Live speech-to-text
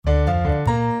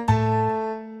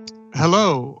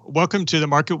Hello, welcome to the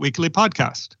Market Weekly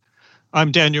podcast.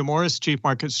 I'm Daniel Morris, Chief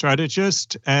Market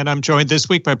Strategist, and I'm joined this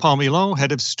week by Paul Milon,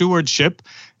 Head of Stewardship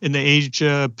in the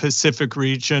Asia Pacific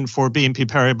region for BNP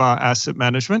Paribas Asset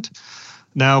Management.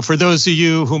 Now, for those of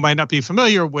you who might not be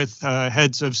familiar with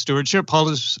heads of stewardship, Paul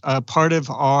is part of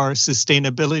our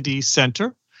Sustainability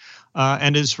Center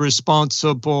and is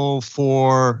responsible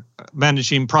for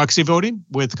managing proxy voting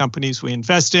with companies we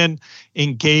invest in,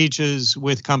 engages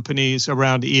with companies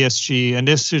around ESG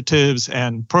initiatives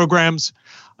and programs,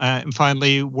 and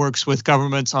finally works with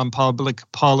governments on public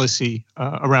policy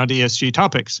around ESG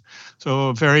topics. So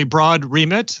a very broad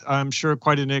remit. I'm sure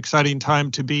quite an exciting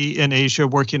time to be in Asia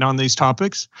working on these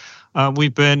topics.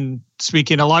 We've been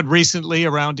speaking a lot recently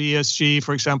around ESG.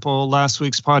 For example, last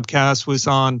week's podcast was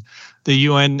on the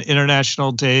UN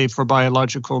International Day for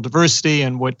Biological Diversity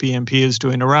and what BNP is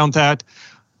doing around that.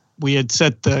 We had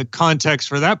set the context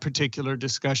for that particular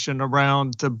discussion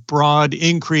around the broad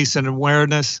increase in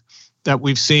awareness that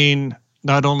we've seen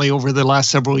not only over the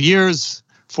last several years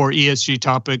for ESG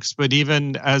topics, but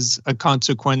even as a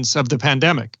consequence of the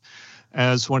pandemic.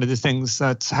 As one of the things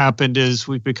that's happened is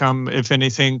we've become, if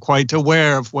anything, quite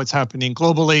aware of what's happening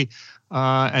globally,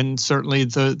 and certainly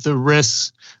the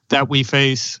risks that we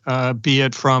face, be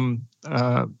it from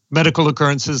medical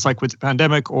occurrences like with the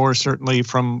pandemic or certainly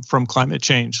from climate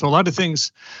change. So a lot of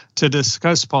things to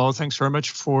discuss, Paul. Thanks very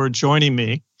much for joining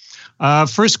me.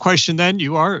 First question then,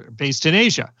 you are based in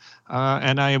Asia,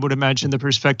 and I would imagine the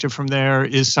perspective from there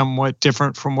is somewhat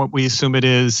different from what we assume it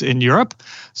is in Europe.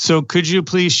 So could you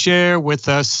please share with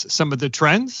us some of the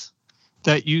trends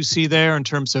that you see there in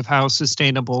terms of how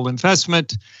sustainable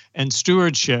investment and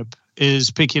stewardship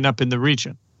is picking up in the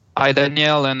region? Hi,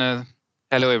 Daniel, and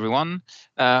hello, everyone.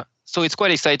 So it's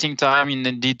quite exciting time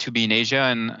indeed to be in Asia,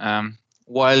 and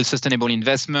while sustainable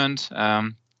investment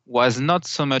was not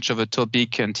so much of a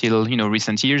topic until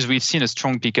recent years, we've seen a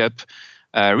strong pickup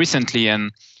recently.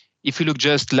 And if we look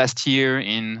just last year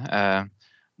in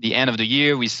the end of the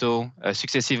year, we saw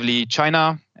successively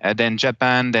China, then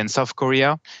Japan, then South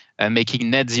Korea making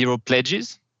net zero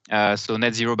pledges. So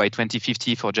net zero by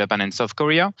 2050 for Japan and South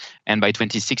Korea, and by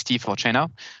 2060 for China,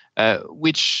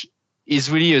 which is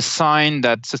really a sign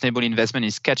that sustainable investment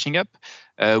is catching up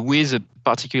with a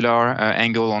particular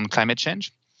angle on climate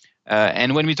change.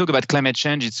 And when we talk about climate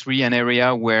change, it's really an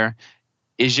area where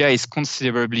Asia is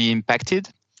considerably impacted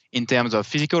in terms of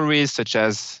physical risks, such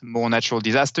as more natural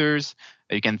disasters.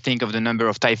 You can think of the number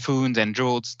of typhoons and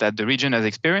droughts that the region has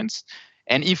experienced.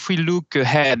 And if we look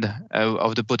ahead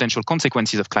of the potential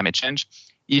consequences of climate change,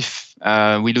 if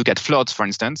we look at floods, for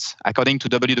instance, according to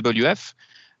WWF,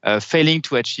 failing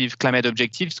to achieve climate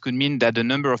objectives could mean that the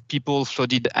number of people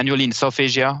flooded annually in South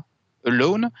Asia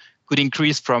alone could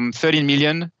increase from 13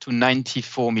 million to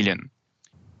 94 million.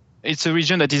 It's a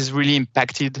region that is really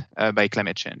impacted by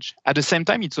climate change. At the same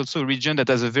time, it's also a region that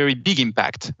has a very big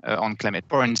impact on climate.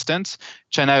 For instance,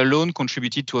 China alone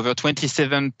contributed to over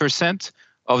 27%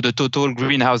 of the total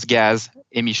greenhouse gas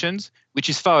emissions, which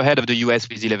is far ahead of the US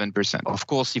with 11%. Of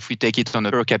course, if we take it on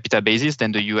a per capita basis,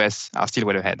 then the US are still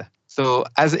well ahead. So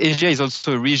as Asia is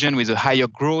also a region with a higher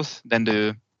growth than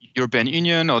the European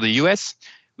Union or the US,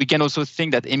 we can also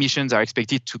think that emissions are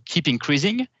expected to keep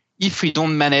increasing if we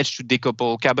don't manage to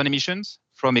decouple carbon emissions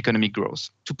from economic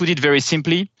growth. To put it very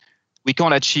simply, we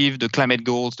can't achieve the climate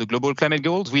goals, the global climate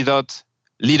goals, without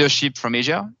leadership from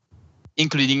Asia,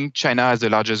 including China as the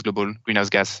largest global greenhouse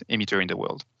gas emitter in the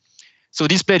world. So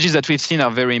these pledges that we've seen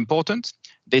are very important.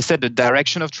 They set the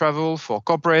direction of travel for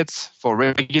corporates, for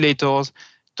regulators,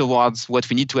 towards what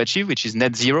we need to achieve, which is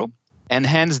net zero. And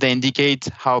hence, they indicate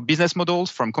how business models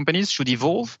from companies should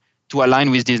evolve to align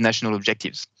with these national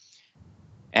objectives.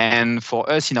 And for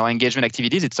us in our engagement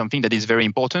activities, it's something that is very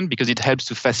important because it helps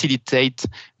to facilitate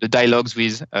the dialogues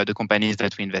with the companies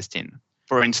that we invest in.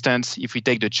 For instance, if we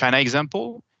take the China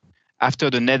example, after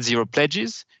the net zero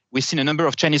pledges, we've seen a number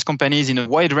of Chinese companies in a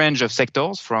wide range of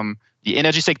sectors, from the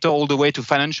energy sector all the way to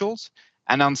financials,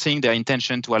 announcing their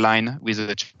intention to align with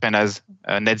China's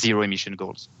net zero emission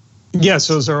goals. Yes,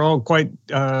 those are all quite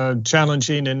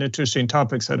challenging and interesting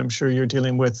topics that I'm sure you're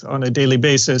dealing with on a daily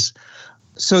basis.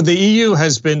 So the EU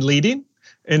has been leading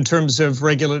in terms of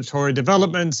regulatory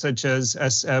developments such as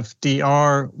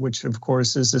SFDR, which of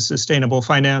course is a sustainable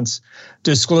finance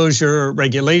disclosure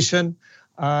regulation.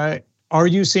 Are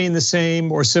you seeing the same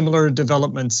or similar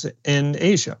developments in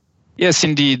Asia? Yes,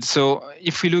 indeed. So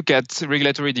if we look at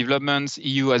regulatory developments,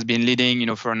 EU has been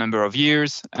leading, for a number of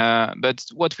years. But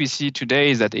what we see today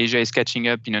is that Asia is catching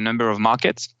up in a number of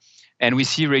markets. And we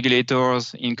see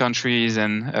regulators in countries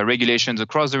and regulations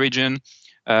across the region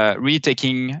really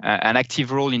taking an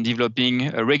active role in developing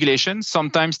regulations,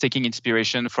 sometimes taking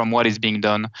inspiration from what is being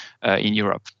done in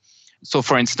Europe. So,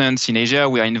 for instance, in Asia,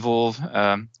 we are involved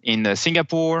in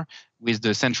Singapore with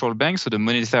the central bank, so the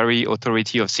Monetary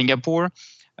Authority of Singapore,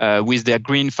 with their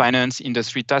Green Finance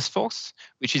Industry Task Force,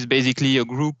 which is basically a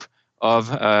group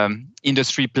of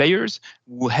industry players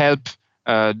who help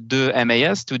the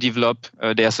MAS to develop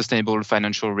their sustainable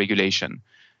financial regulation.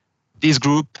 This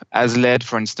group has led,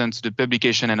 for instance, the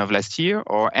publication end of last year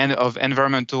of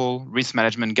environmental risk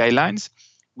management guidelines,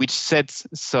 which sets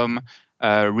some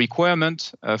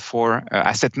requirement for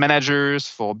asset managers,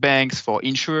 for banks, for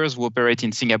insurers who operate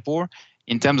in Singapore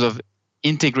in terms of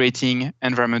integrating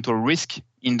environmental risk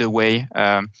in the way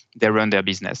they run their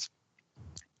business.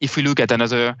 If we look at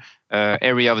another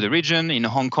area of the region, in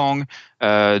Hong Kong,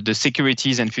 the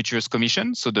Securities and Futures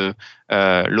Commission, so the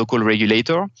local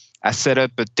regulator, has set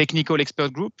up a technical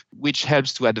expert group which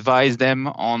helps to advise them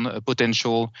on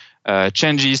potential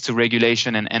changes to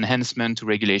regulation and enhancement to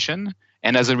regulation.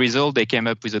 And as a result, they came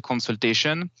up with a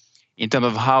consultation in terms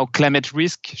of how climate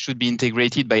risk should be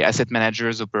integrated by asset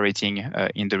managers operating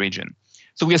in the region.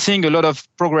 So we are seeing a lot of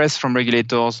progress from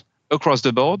regulators across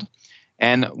the board.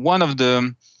 And one of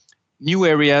the new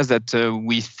areas that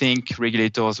we think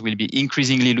regulators will be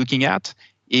increasingly looking at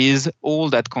is all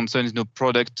that concerns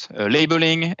product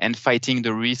labeling and fighting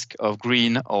the risk of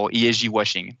green or ESG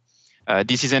washing.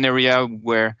 This is an area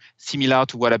where, similar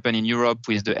to what happened in Europe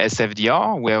with the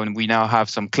SFDR, where we now have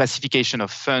some classification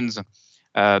of funds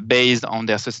based on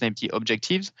their sustainability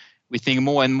objectives, we think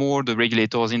more and more the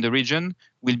regulators in the region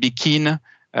will be keen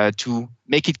to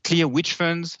make it clear which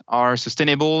funds are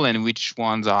sustainable and which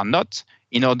ones are not,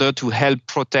 in order to help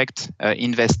protect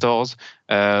investors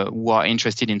who are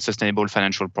interested in sustainable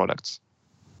financial products.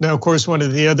 Now, of course, one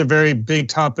of the other very big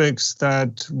topics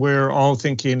that we're all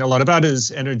thinking a lot about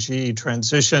is energy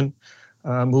transition,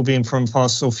 moving from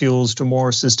fossil fuels to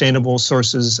more sustainable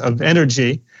sources of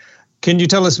energy. Can you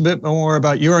tell us a bit more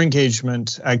about your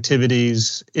engagement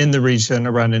activities in the region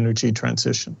around energy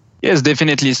transition? Yes,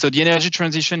 definitely. So the energy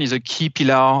transition is a key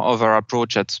pillar of our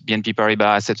approach at BNP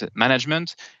Paribas Asset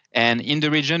Management. And in the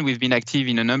region, we've been active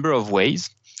in a number of ways.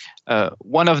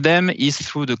 One of them is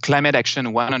through the Climate Action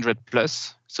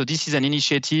 100+. So this is an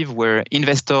initiative where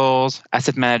investors,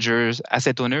 asset managers,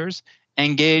 asset owners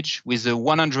engage with the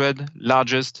 100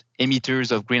 largest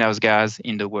emitters of greenhouse gas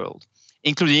in the world,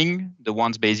 including the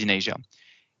ones based in Asia.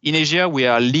 In Asia, we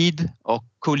are lead or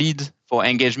co-lead for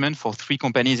engagement for 3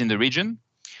 companies in the region.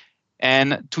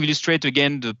 And to illustrate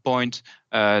again the point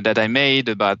that I made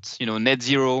about net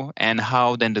zero and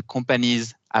how then the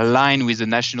companies align with the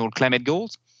national climate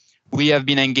goals, we have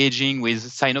been engaging with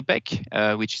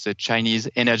Sinopec, which is a Chinese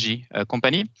energy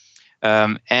company.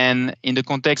 And in the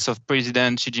context of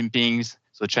President Xi Jinping's,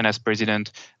 so China's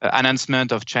president,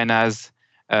 announcement of China's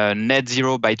net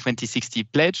zero by 2060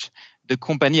 pledge, the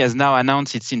company has now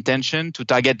announced its intention to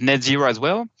target net zero as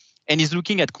well, and is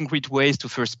looking at concrete ways to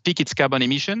first peak its carbon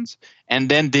emissions and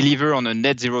then deliver on a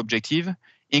net zero objective,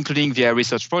 including via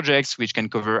research projects, which can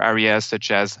cover areas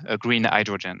such as green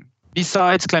hydrogen.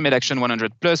 Besides Climate Action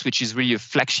 100+, which is really a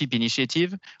flagship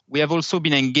initiative, we have also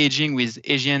been engaging with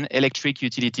Asian electric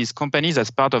utilities companies as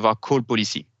part of our coal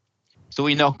policy. So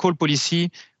in our coal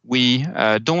policy, we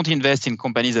don't invest in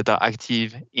companies that are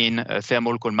active in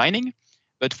thermal coal mining,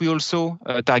 but we also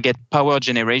target power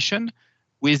generation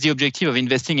with the objective of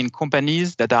investing in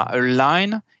companies that are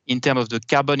aligned in terms of the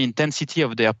carbon intensity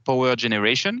of their power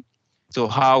generation. So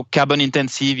how carbon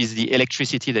intensive is the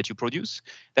electricity that you produce,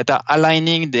 that are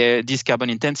aligning this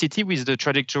carbon intensity with the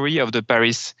trajectory of the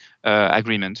Paris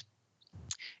Agreement.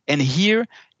 And here,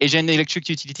 Asian electric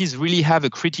utilities really have a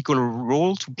critical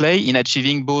role to play in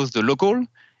achieving both the local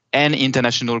and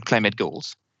international climate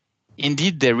goals.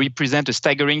 Indeed, they represent a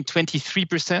staggering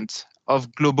 23%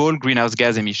 of global greenhouse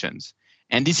gas emissions.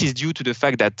 And this is due to the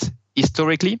fact that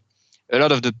historically, a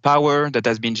lot of the power that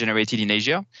has been generated in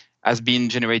Asia has been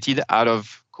generated out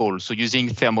of coal, so using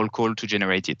thermal coal to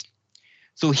generate it.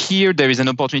 So here, there is an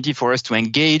opportunity for us to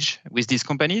engage with these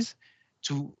companies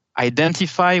to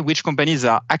identify which companies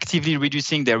are actively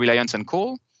reducing their reliance on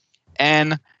coal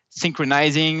and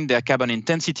synchronizing their carbon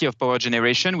intensity of power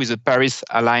generation with a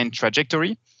Paris-aligned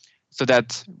trajectory, so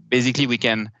that basically we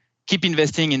can keep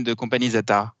investing in the companies that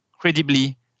are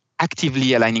credibly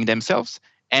actively aligning themselves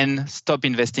and stop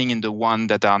investing in the ones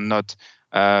that are not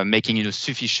making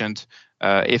sufficient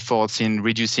efforts in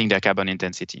reducing their carbon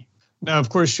intensity. Now, of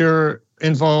course, you're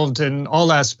involved in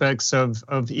all aspects of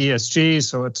ESG,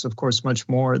 so it's, of course, much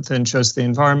more than just the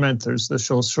environment. There's the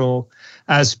social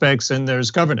aspects and there's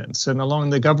governance. And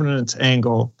along the governance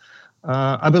angle,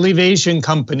 I believe Asian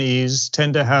companies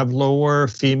tend to have lower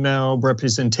female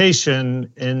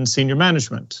representation in senior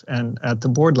management and at the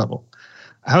board level.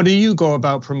 How do you go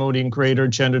about promoting greater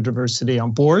gender diversity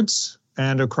on boards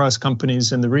and across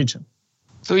companies in the region?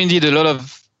 So indeed, a lot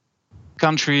of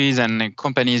countries and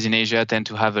companies in Asia tend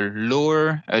to have a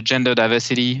lower gender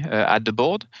diversity at the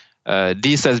board.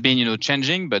 This has been,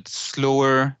 changing, but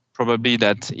slower probably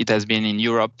that it has been in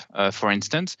Europe, for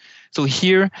instance. So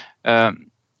here,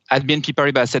 at BNP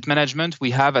Paribas Asset Management,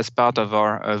 we have, as part of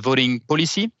our voting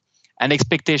policy, an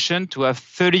expectation to have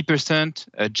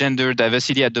 30% gender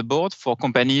diversity at the board for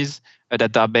companies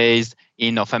that are based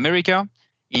in North America,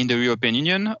 in the European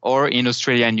Union, or in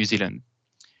Australia and New Zealand.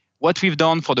 What we've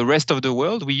done for the rest of the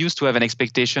world, we used to have an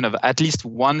expectation of at least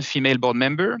one female board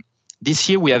member. This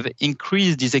year, we have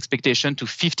increased this expectation to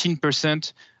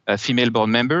 15% female board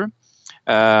member,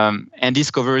 and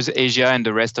this covers Asia and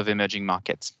the rest of emerging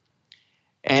markets.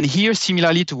 And here,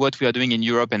 similarly to what we are doing in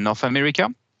Europe and North America,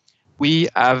 we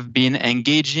have been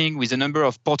engaging with a number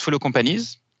of portfolio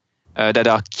companies that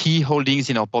are key holdings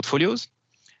in our portfolios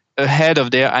ahead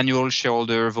of their annual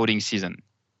shareholder voting season.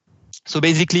 So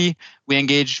basically,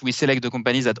 we select the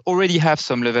companies that already have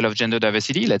some level of gender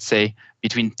diversity, let's say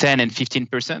between 10 and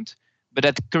 15%, but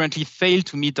that currently fail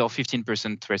to meet our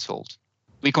 15% threshold.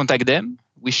 We contact them,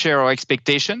 we share our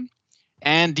expectation,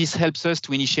 and this helps us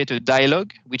to initiate a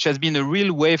dialogue, which has been a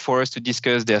real way for us to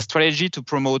discuss their strategy to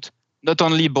promote not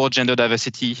only board gender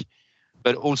diversity,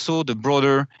 but also the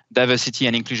broader diversity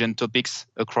and inclusion topics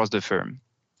across the firm.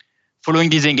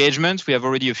 Following these engagements, we have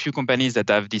already a few companies that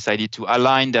have decided to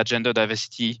align their gender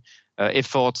diversity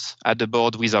efforts at the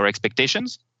board with our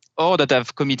expectations, or that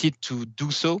have committed to do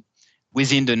so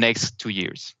within the next 2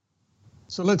 years.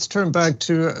 So let's turn back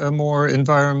to a more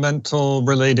environmental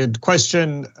related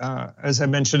question. As I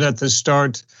mentioned at the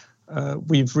start,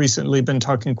 we've recently been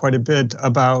talking quite a bit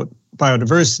about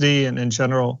biodiversity, and in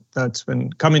general, that's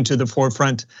been coming to the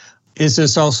forefront. Is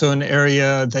this also an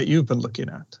area that you've been looking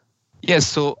at? Yes,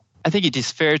 so I think it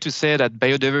is fair to say that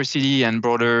biodiversity and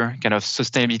broader kind of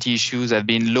sustainability issues have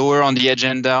been lower on the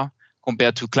agenda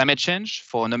compared to climate change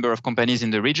for a number of companies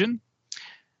in the region.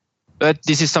 But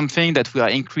this is something that we are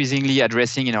increasingly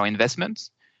addressing in our investments,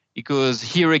 because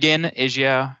here again,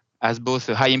 Asia has both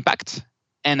a high impact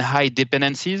and high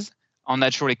dependencies on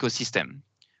natural ecosystem.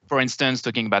 For instance,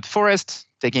 talking about forests,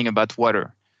 talking about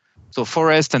water. So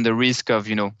forest and the risk of,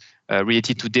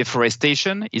 related to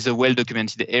deforestation is a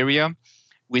well-documented area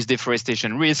with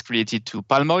deforestation risk related to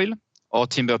palm oil or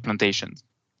timber plantations.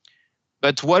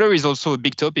 But water is also a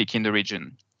big topic in the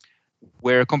region,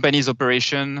 where companies'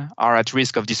 operations are at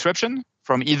risk of disruption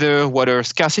from either water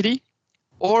scarcity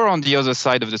or, on the other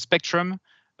side of the spectrum,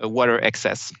 water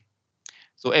excess.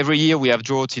 So every year we have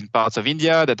droughts in parts of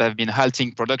India that have been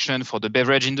halting production for the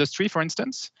beverage industry, for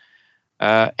instance.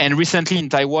 And recently in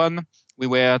Taiwan, we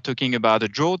were talking about a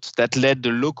drought that led the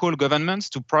local governments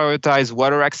to prioritize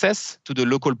water access to the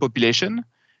local population,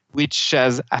 which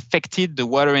has affected the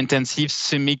water-intensive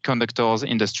semiconductors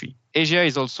industry. Asia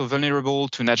is also vulnerable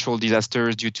to natural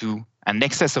disasters due to an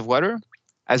excess of water,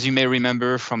 as you may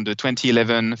remember from the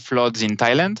 2011 floods in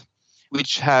Thailand,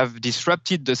 which have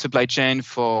disrupted the supply chain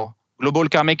for global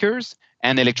car makers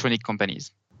and electronic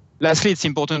companies. Lastly, it's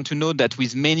important to note that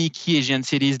with many key Asian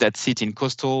cities that sit in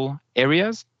coastal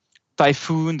areas,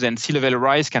 typhoons and sea level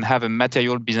rise can have a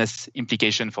material business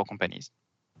implication for companies.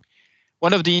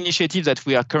 One of the initiatives that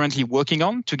we are currently working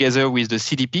on together with the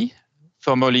CDP,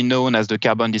 formerly known as the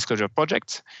Carbon Disclosure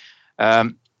Project,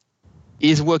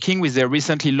 is working with their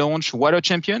recently launched Water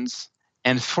Champions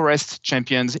and Forest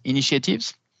Champions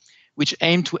initiatives, which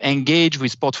aim to engage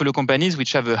with portfolio companies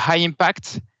which have a high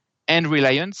impact and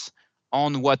reliance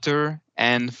on water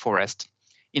and forest,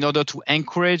 in order to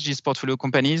encourage these portfolio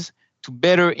companies to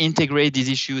better integrate these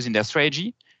issues in their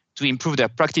strategy, to improve their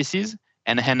practices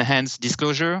and enhance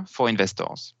disclosure for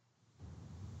investors.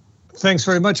 Thanks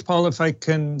very much, Paul. If I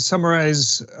can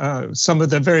summarize some of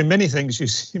the very many things you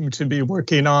seem to be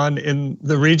working on in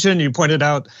the region. You pointed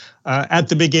out at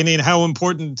the beginning how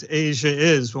important Asia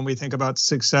is when we think about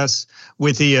success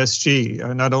with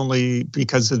ESG, not only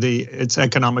because of its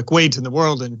economic weight in the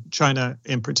world and China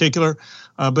in particular,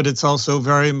 but it's also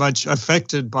very much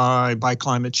affected by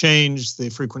climate change, the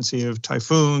frequency of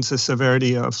typhoons, the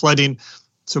severity of flooding.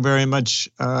 So very much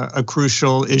a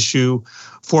crucial issue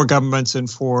for governments and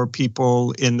for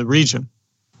people in the region.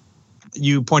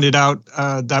 You pointed out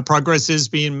that progress is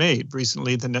being made.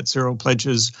 Recently, the net zero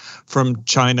pledges from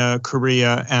China,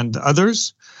 Korea, and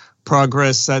others.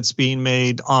 Progress that's being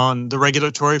made on the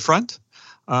regulatory front,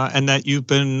 and that you've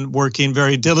been working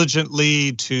very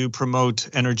diligently to promote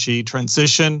energy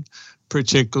transition,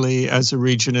 particularly as the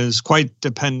region is quite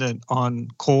dependent on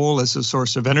coal as a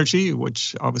source of energy,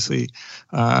 which obviously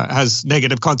has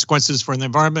negative consequences for the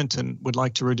environment, and would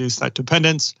like to reduce that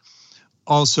dependence.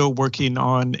 Also working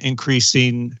on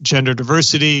increasing gender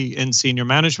diversity in senior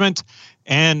management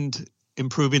and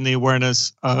improving the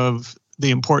awareness of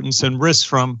the importance and risks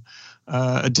from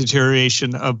a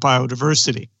deterioration of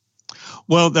biodiversity.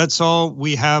 Well, that's all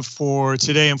we have for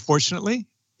today, unfortunately.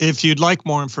 If you'd like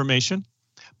more information,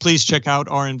 please check out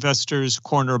our Investors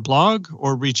Corner blog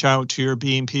or reach out to your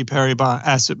BNP Paribas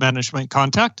Asset Management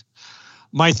contact.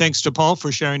 My thanks to Paul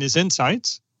for sharing his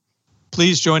insights.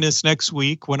 Please join us next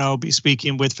week when I'll be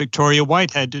speaking with Victoria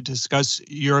Whitehead to discuss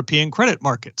European credit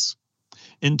markets.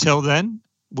 Until then,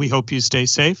 we hope you stay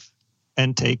safe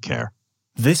and take care.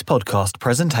 This podcast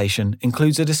presentation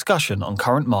includes a discussion on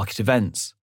current market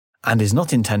events and is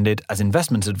not intended as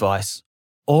investment advice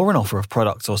or an offer of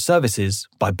products or services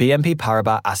by BNP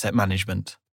Paribas Asset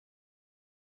Management.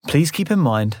 Please keep in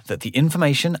mind that the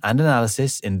information and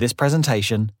analysis in this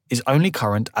presentation is only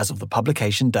current as of the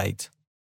publication date.